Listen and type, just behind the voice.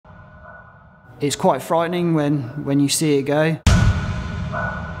It's quite frightening when you see it go.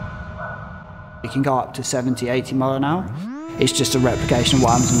 It can go up to 70, 80 mile an hour. It's just a replication of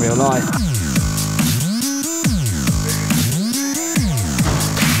what happens in real life.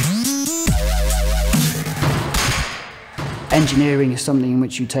 Engineering is something in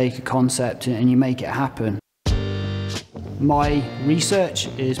which you take a concept and you make it happen. My research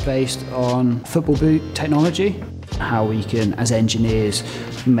is based on football boot technology, how we can, as engineers,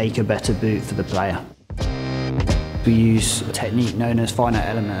 make a better boot for the player. We use a technique known as finite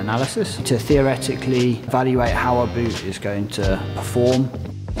element analysis to theoretically evaluate how a boot is going to perform.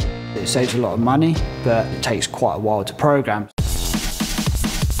 It saves a lot of money, but it takes quite a while to program.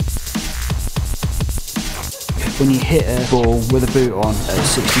 When you hit a ball with a boot on at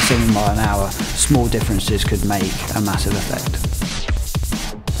 60-70 mile an hour, small differences could make a massive effect.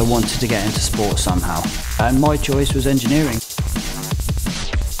 I wanted to get into sport somehow, and my choice was engineering.